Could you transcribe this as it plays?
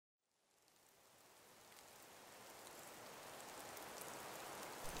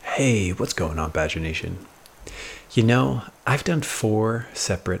Hey, what's going on, Badger Nation? I've done 4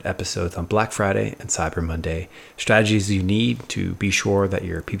 separate episodes on Black Friday and Cyber Monday, strategies you need to be sure that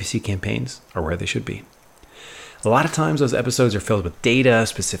your PPC campaigns are where they should be. A lot of times those episodes are filled with data,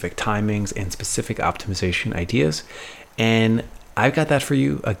 specific timings, and specific optimization ideas, and I've got that for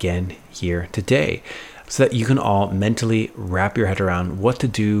you again here today, so that you can all mentally wrap your head around what to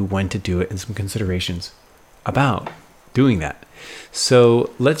do, when to do it, and some considerations about doing that. So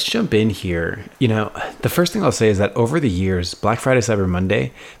let's jump in here. The first thing I'll say is that over the years, Black Friday, Cyber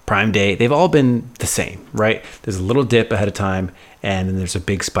Monday, Prime Day, they've all been the same, right? There's a little dip ahead of time, and then there's a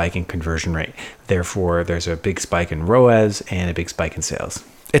big spike in conversion rate. Therefore, there's a big spike in ROAS and a big spike in sales.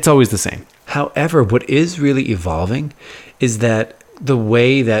 It's always the same. However, what is really evolving is that the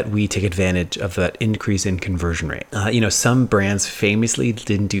way that we take advantage of that increase in conversion rate. Some brands famously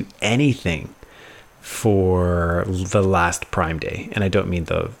didn't do anything for the last Prime Day. And I don't mean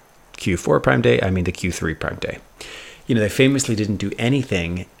the Q4 Prime Day, I mean the Q3 Prime Day. They famously didn't do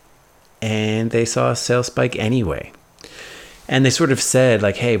anything and they saw a sales spike anyway. And they sort of said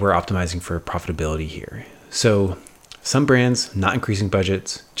like, hey, we're optimizing for profitability here. So some brands not increasing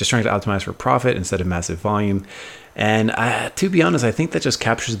budgets, just trying to optimize for profit instead of massive volume. And to be honest, I think that just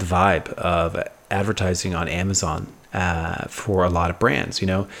captures the vibe of advertising on Amazon for a lot of brands.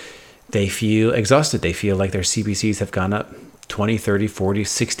 They feel exhausted. They feel like their CPCs have gone up 20, 30, 40,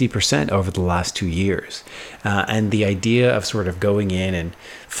 60% over the last 2 years. And the idea of sort of going in and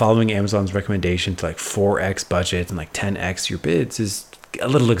following Amazon's recommendation to like 4x budget and like 10x your bids is a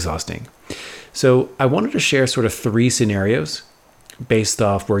little exhausting. So I wanted to share sort of 3 scenarios based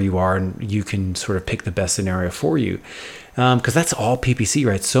off where you are, and you can sort of pick the best scenario for you. Because that's all PPC,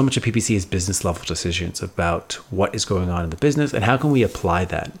 right? So much of PPC is business level decisions about what is going on in the business and how can we apply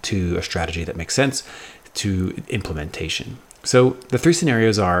that to a strategy that makes sense to implementation. So the 3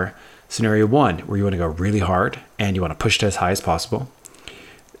 scenarios are: scenario 1, where you want to go really hard and you want to push it as high as possible.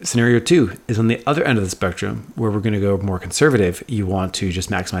 Scenario 2 is on the other end of the spectrum, where we're going to go more conservative. You want to just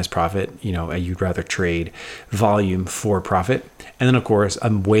maximize profit. You'd rather trade volume for profit. And then, of course,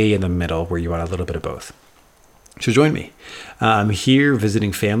 I'm way in the middle, where you want a little bit of both. So join me. I'm here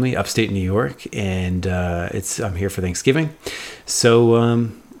visiting family upstate New York, and I'm here for Thanksgiving. So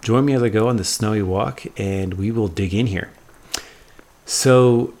join me as I go on the snowy walk, and we will dig in here.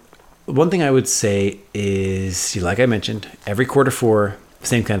 So one thing I would say is, like I mentioned, every quarter 4,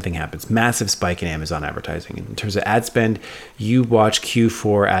 same kind of thing happens. Massive spike in Amazon advertising. In terms of ad spend, you watch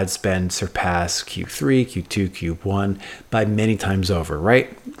Q4 ad spend surpass Q3, Q2, Q1 by many times over,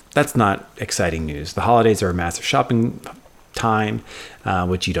 right? That's not exciting news. The holidays are a massive shopping time,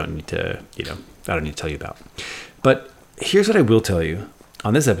 which you don't need to, I don't need to tell you about. But here's what I will tell you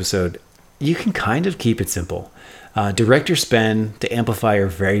on this episode. You can kind of keep it simple. Direct your spend to amplify your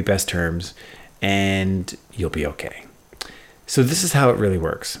very best terms, and you'll be okay. So this is how it really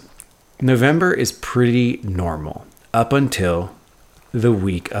works. November is pretty normal up until the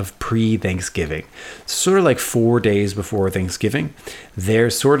week of pre-Thanksgiving. Sort of like 4 days before Thanksgiving,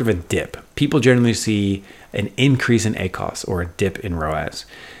 there's sort of a dip. People generally see an increase in ACoS or a dip in ROAS.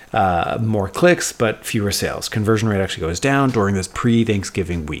 More clicks, but fewer sales. Conversion rate actually goes down during this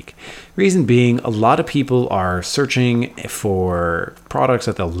pre-Thanksgiving week. Reason being, a lot of people are searching for products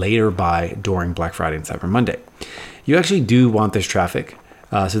that they'll later buy during Black Friday and Cyber Monday. You actually do want this traffic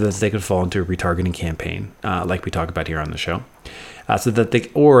so that they can fall into a retargeting campaign, like we talk about here on the show. So that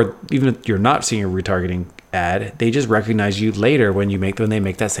or even if you're not seeing a retargeting ad, they just recognize you later when they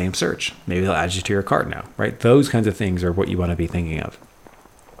make that same search. Maybe they'll add you to your cart now, right? Those kinds of things are what you want to be thinking of.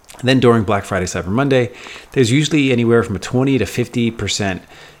 And then during Black Friday, Cyber Monday, there's usually anywhere from a 20 to 50%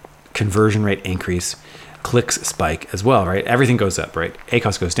 conversion rate increase, clicks spike as well, right? Everything goes up, right?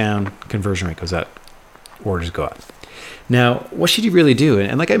 ACoS goes down, conversion rate goes up, orders go up. Now, what should you really do?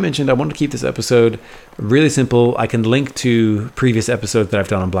 And like I mentioned, I wanted to keep this episode really simple. I can link to previous episodes that I've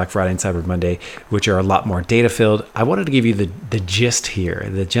done on Black Friday and Cyber Monday, which are a lot more data filled. I wanted to give you the gist here,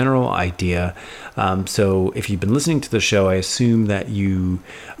 the general idea. So if you've been listening to the show, I assume that you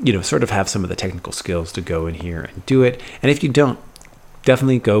sort of have some of the technical skills to go in here and do it. And if you don't,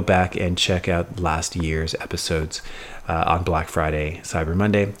 definitely go back and check out last year's episodes on Black Friday, Cyber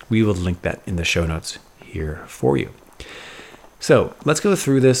Monday. We will link that in the show notes here for you. So let's go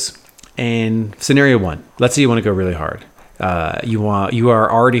through this. And scenario 1, let's say you want to go really hard. You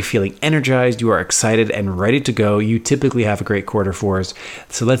are already feeling energized, you are excited and ready to go. You typically have a great quarter 4s.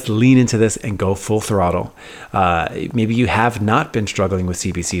 So let's lean into this and go full throttle. Maybe you have not been struggling with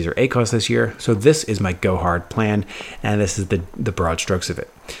CPCs or ACoS this year. So this is my go hard plan. And this is the broad strokes of it.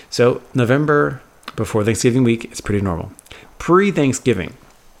 So November before Thanksgiving week, it's pretty normal. Pre-Thanksgiving,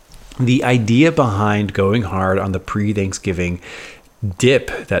 The idea behind going hard on the pre-Thanksgiving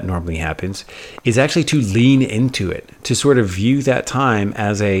dip that normally happens is actually to lean into it, to sort of view that time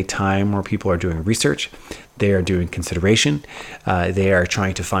as a time where people are doing research, they are doing consideration, they are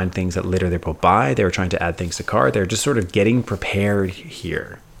trying to find things that later they will buy, they're trying to add things to cart, they're just sort of getting prepared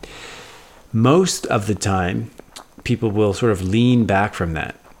here. Most of the time, people will sort of lean back from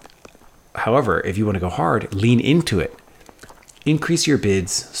that. However, if you want to go hard, lean into it. Increase your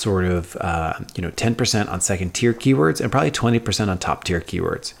bids sort of 10% on second tier keywords and probably 20% on top tier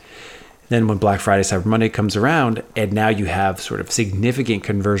keywords. Then when Black Friday, Cyber Monday comes around and now you have sort of significant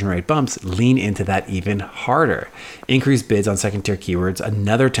conversion rate bumps, lean into that even harder. Increase bids on second tier keywords,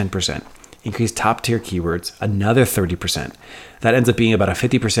 another 10%. Increase top tier keywords, another 30%. That ends up being about a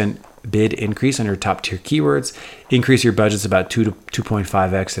 50% bid increase on your top tier keywords. Increase your budgets about 2 to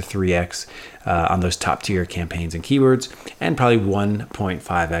 2.5x to 3x on those top tier campaigns and keywords, and probably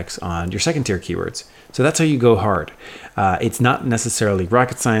 1.5x on your second tier keywords. So that's how you go hard. It's not necessarily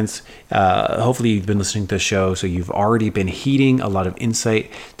rocket science. Hopefully you've been listening to the show, so you've already been heeding a lot of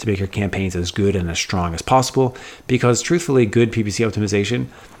insight to make your campaigns as good and as strong as possible, because truthfully, good PPC optimization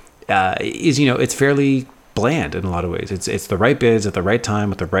is, it's fairly bland in a lot of ways. It's the right bids at the right time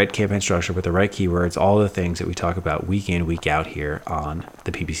with the right campaign structure, with the right keywords, all the things that we talk about week in, week out here on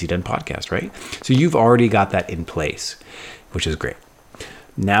the PPC Den podcast, right? So you've already got that in place, which is great.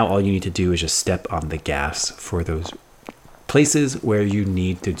 Now all you need to do is just step on the gas for those places where you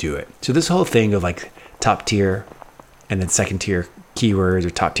need to do it. So this whole thing of like top tier and then second tier keywords, or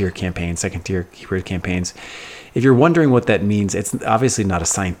top tier campaigns, second tier keyword campaigns, if you're wondering what that means, it's obviously not a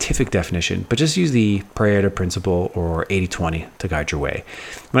scientific definition, but just use the Pareto principle or 80-20 to guide your way.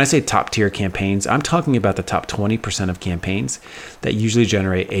 When I say top tier campaigns, I'm talking about the top 20% of campaigns that usually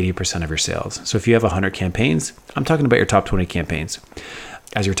generate 80% of your sales. So if you have 100 campaigns, I'm talking about your top 20 campaigns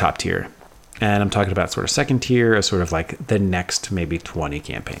as your top tier. And I'm talking about sort of second tier as sort of like the next maybe 20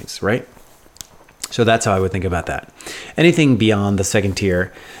 campaigns, right? So that's how I would think about that. Anything beyond the second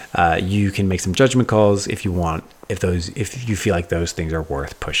tier, you can make some judgment calls if you want, if you feel like those things are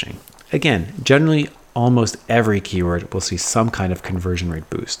worth pushing. Again, generally, almost every keyword will see some kind of conversion rate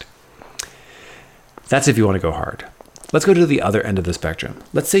boost. That's if you want to go hard. Let's go to the other end of the spectrum.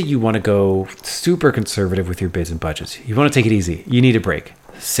 Let's say you want to go super conservative with your bids and budgets. You want to take it easy. You need a break.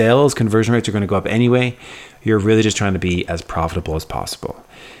 Sales conversion rates are going to go up anyway. You're really just trying to be as profitable as possible.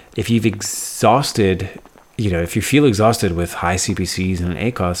 If you've exhausted, if you feel exhausted with high CPCs and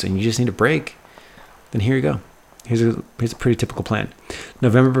ACOS and you just need a break, then here you go. Here's a pretty typical plan.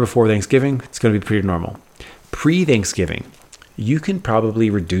 November before Thanksgiving, it's going to be pretty normal. Pre-Thanksgiving, you can probably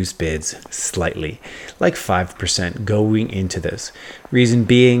reduce bids slightly, like 5% going into this. Reason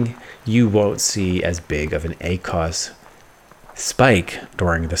being, you won't see as big of an ACOS spike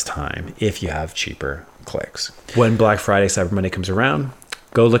during this time if you have cheaper clicks. When Black Friday, Cyber Monday comes around,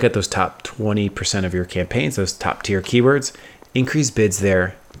 go look at those top 20% of your campaigns, those top tier keywords, increase bids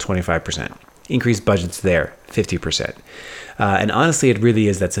there 25%, increase budgets there 50%. And honestly, it really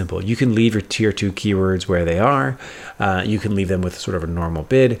is that simple. You can leave your tier 2 keywords where they are. You can leave them with sort of a normal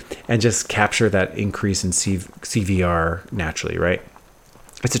bid and just capture that increase in CVR naturally, right?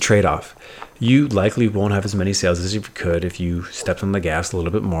 It's a trade-off. You likely won't have as many sales as you could if you stepped on the gas a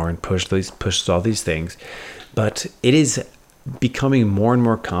little bit more and pushed all these things. But it is becoming more and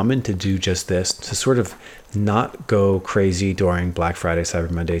more common to do just this, to sort of not go crazy during Black Friday, Cyber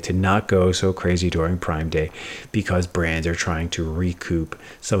Monday, to not go so crazy during Prime Day, because brands are trying to recoup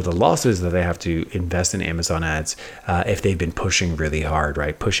some of the losses that they have to invest in Amazon ads if they've been pushing really hard,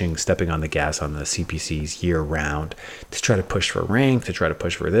 right? Stepping on the gas on the CPCs year round to try to push for rank, to try to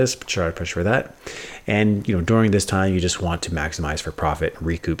push for this, to try to push for that. And, during this time, you just want to maximize for profit,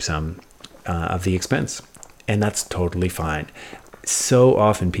 recoup some of the expense. And that's totally fine. So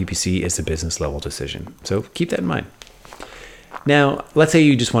often PPC is a business level decision. So keep that in mind. Now, let's say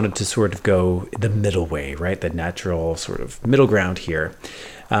you just wanted to sort of go the middle way, right? The natural sort of middle ground here.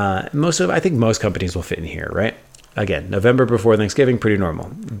 I think most companies will fit in here, right? Again, November before Thanksgiving, pretty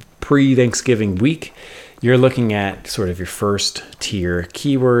normal. Pre-Thanksgiving week, you're looking at sort of your first tier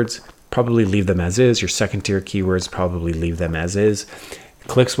keywords, probably leave them as is. Your second tier keywords, probably leave them as is.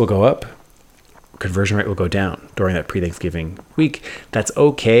 Clicks will go up. Conversion rate will go down during that pre-Thanksgiving week. That's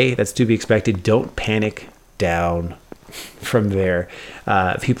okay. That's to be expected. Don't panic down from there.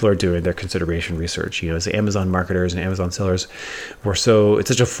 People are doing their consideration research. As Amazon marketers and Amazon sellers, it's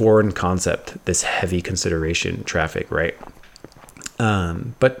such a foreign concept, this heavy consideration traffic, right?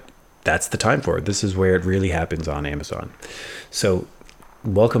 But that's the time for it. This is where it really happens on Amazon. So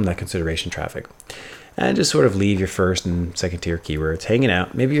welcome that consideration traffic. And just sort of leave your first and second tier keywords hanging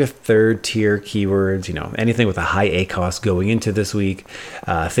out. Maybe your third tier keywords, anything with a high ACoS going into this week,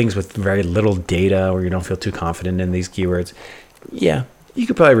 things with very little data or you don't feel too confident in these keywords. Yeah, you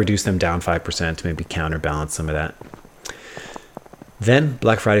could probably reduce them down 5% to maybe counterbalance some of that. Then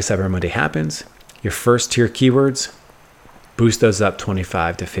Black Friday, Cyber Monday happens. Your first tier keywords, boost those up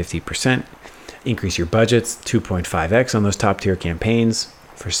 25 to 50%. Increase your budgets 2.5x on those top tier campaigns.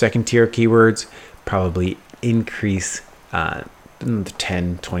 For second tier keywords, probably increase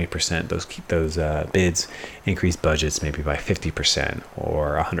 10-20% those bids, increase budgets maybe by 50%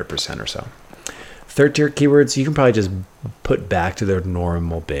 or 100% or so. Third tier keywords, you can probably just put back to their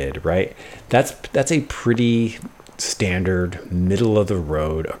normal bid, right? That's a pretty standard middle of the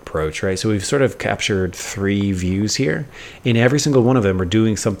road approach, right? So we've sort of captured 3 views here. In every single one of them, we're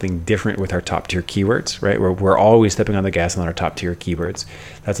doing something different with our top tier keywords, right? We're always stepping on the gas on our top tier keywords.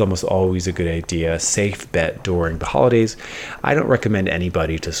 That's almost always a good idea. Safe bet during the holidays. I don't recommend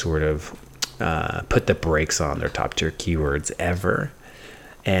anybody to sort of put the brakes on their top tier keywords ever.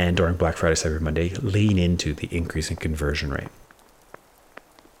 And during Black Friday, Cyber Monday, lean into the increase in conversion rate.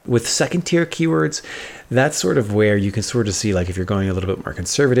 With second tier keywords, that's sort of where you can sort of see, like, if you're going a little bit more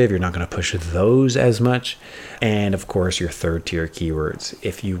conservative, you're not going to push those as much. And of course, your third tier keywords,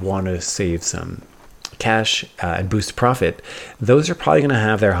 if you want to save some cash and boost profit, those are probably going to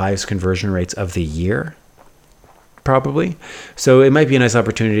have their highest conversion rates of the year, probably. So it might be a nice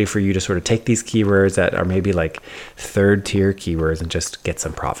opportunity for you to sort of take these keywords that are maybe like third tier keywords and just get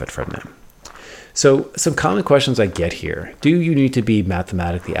some profit from them. So some common questions I get here. Do you need to be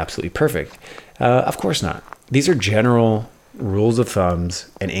mathematically absolutely perfect? Of course not. These are general rules of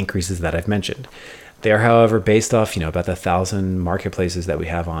thumbs and increases that I've mentioned. They are, however, based off, about the 1,000 marketplaces that we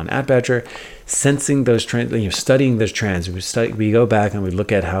have on AdBadger, sensing those trends, studying those trends. We go back and we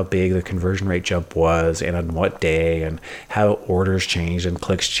look at how big the conversion rate jump was and on what day and how orders changed and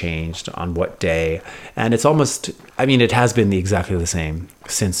clicks changed on what day. And it's almost, it has been exactly the same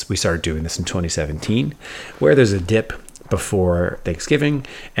since we started doing this in 2017, where there's a dip before Thanksgiving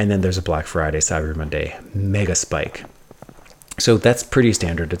and then there's a Black Friday, Cyber Monday mega spike. So that's pretty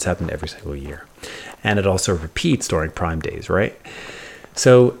standard. It's happened every single year. And it also repeats during Prime days, right?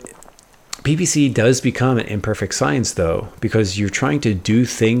 So PPC does become an imperfect science, though, because you're trying to do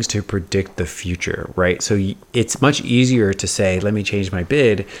things to predict the future, right? So it's much easier to say, let me change my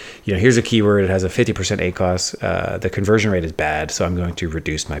bid. Here's a keyword. It has a 50% ACoS. The conversion rate is bad, so I'm going to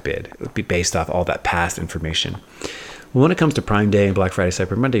reduce my bid. It would be based off all that past information. When it comes to Prime Day and Black Friday,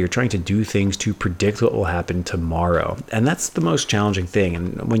 Cyber Monday, you're trying to do things to predict what will happen tomorrow. And that's the most challenging thing.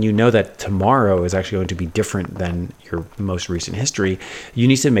 And when you know that tomorrow is actually going to be different than your most recent history, you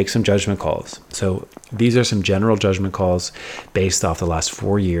need to make some judgment calls. So these are some general judgment calls based off the last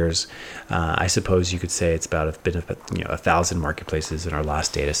 4 years. I suppose you could say it's been 1,000 marketplaces in our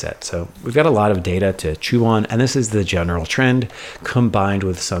last data set. So we've got a lot of data to chew on. And this is the general trend combined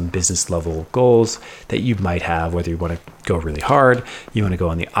with some business level goals that you might have, whether you want to go really hard, you want to go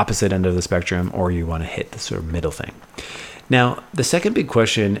on the opposite end of the spectrum, or you want to hit the sort of middle thing. Now, the second big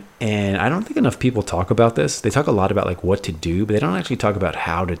question, and I don't think enough people talk about this. They talk a lot about like what to do, but they don't actually talk about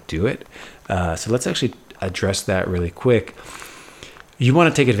how to do it. So let's actually address that really quick. You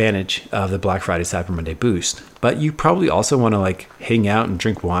want to take advantage of the Black Friday Cyber Monday boost, but you probably also want to like hang out and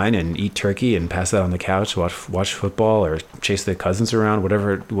drink wine and eat turkey and pass out on the couch, watch football or chase the cousins around,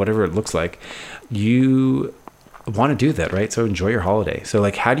 whatever it looks like. You want to do that, right? So enjoy your holiday. So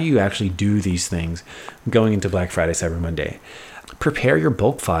like, how do you actually do these things going into Black Friday, Cyber Monday? Prepare your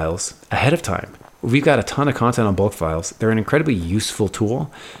bulk files ahead of time. We've got a ton of content on bulk files. They're an incredibly useful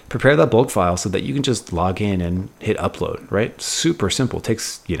tool. Prepare that bulk file so that you can just log in and hit upload, right? Super simple. It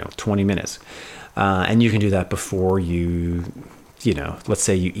takes, 20 minutes. And you can do that before let's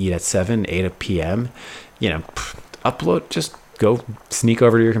say you eat at 8 p.m., upload, just go sneak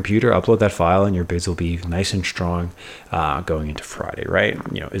over to your computer, upload that file, and your bids will be nice and strong going into Friday, right?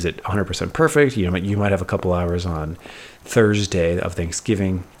 Is it 100% perfect? You might have a couple hours on Thursday of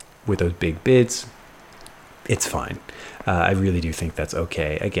Thanksgiving with those big bids. It's fine. I really do think that's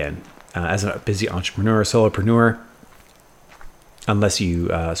okay. Again, as a busy entrepreneur, solopreneur, unless you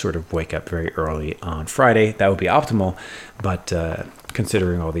sort of wake up very early on Friday, that would be optimal. But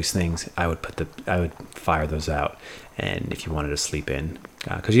considering all these things, I would fire those out. And if you wanted to sleep in,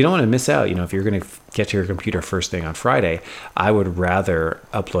 because you don't want to miss out, if you're going to get to your computer first thing on Friday, I would rather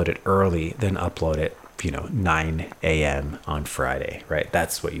upload it early than upload it 9 a.m. on Friday, right?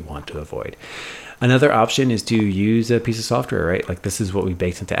 That's what you want to avoid. Another option is to use a piece of software, right? Like this is what we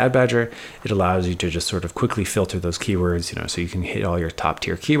baked into Adbadger. It allows you to just sort of quickly filter those keywords, so you can hit all your top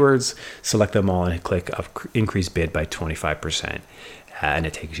tier keywords, select them all and click increase bid by 25%. And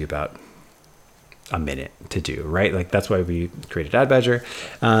it takes you about a minute to do, right? Like that's why we created Adbadger.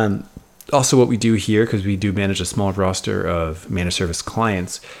 Also what we do here, because we do manage a small roster of managed service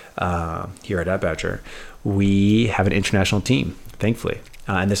clients here at Adbadger, we have an international team, thankfully.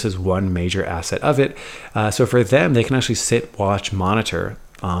 And this is one major asset of it. So for them, they can actually sit, watch, monitor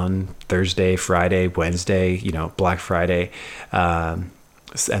on Thursday, Friday, Wednesday, Black Friday,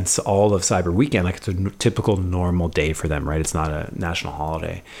 and so all of Cyber Weekend. Like it's a typical normal day for them, right? It's not a national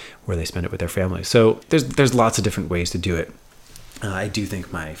holiday where they spend it with their family. So there's lots of different ways to do it. I do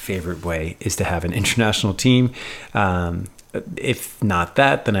think my favorite way is to have an international team. If not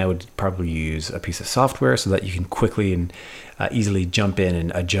that, then I would probably use a piece of software so that you can quickly and easily jump in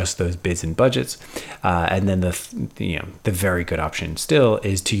and adjust those bids and budgets. And then the very good option still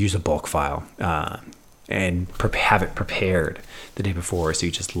is to use a bulk file and have it prepared the day before, so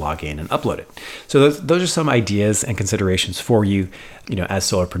you just log in and upload it. So those are some ideas and considerations for you, as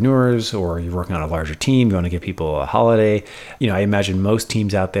solopreneurs, or you're working on a larger team, you want to give people a holiday. I imagine most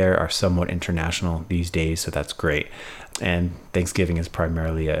teams out there are somewhat international these days, so that's great. And Thanksgiving is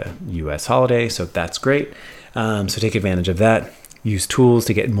primarily a US holiday, so that's great. So take advantage of that. Use tools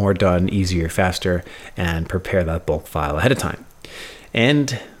to get more done easier, faster, and prepare that bulk file ahead of time.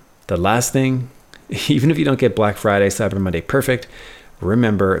 And the last thing, even if you don't get Black Friday, Cyber Monday perfect,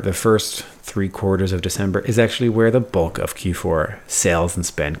 remember the first 3 quarters of December is actually where the bulk of Q4 sales and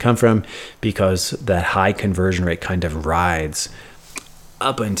spend come from, because that high conversion rate kind of rides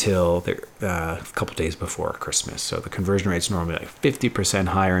up until a couple days before Christmas. So the conversion rate is normally like 50%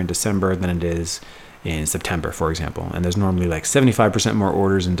 higher in December than it is in September, for example. And there's normally like 75% more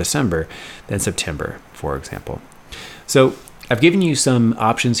orders in December than September, for example. So I've given you some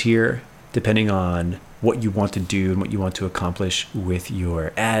options here depending on what you want to do and what you want to accomplish with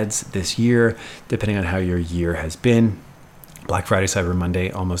your ads this year, depending on how your year has been. Black Friday, Cyber Monday,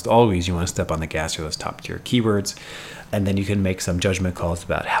 almost always you want to step on the gas for those top tier keywords. And then you can make some judgment calls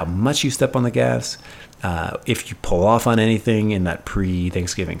about how much you step on the gas. If you pull off on anything in that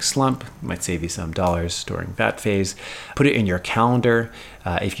pre-Thanksgiving slump, it might save you some dollars during that phase. Put it in your calendar.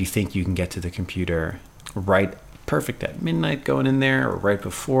 If you think you can get to the computer right perfect at midnight going in there, or right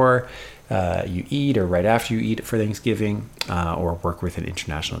before you eat, or right after you eat for Thanksgiving, or work with an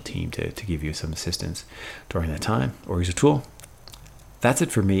international team to give you some assistance during that time, or use a tool. That's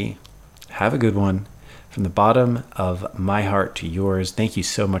it for me. Have a good one. From the bottom of my heart to yours, thank you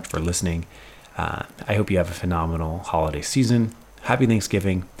so much for listening. I hope you have a phenomenal holiday season. Happy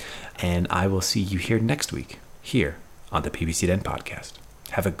Thanksgiving. And I will see you here next week, here on the PPC Den podcast.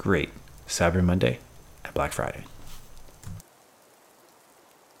 Have a great Cyber Monday and Black Friday.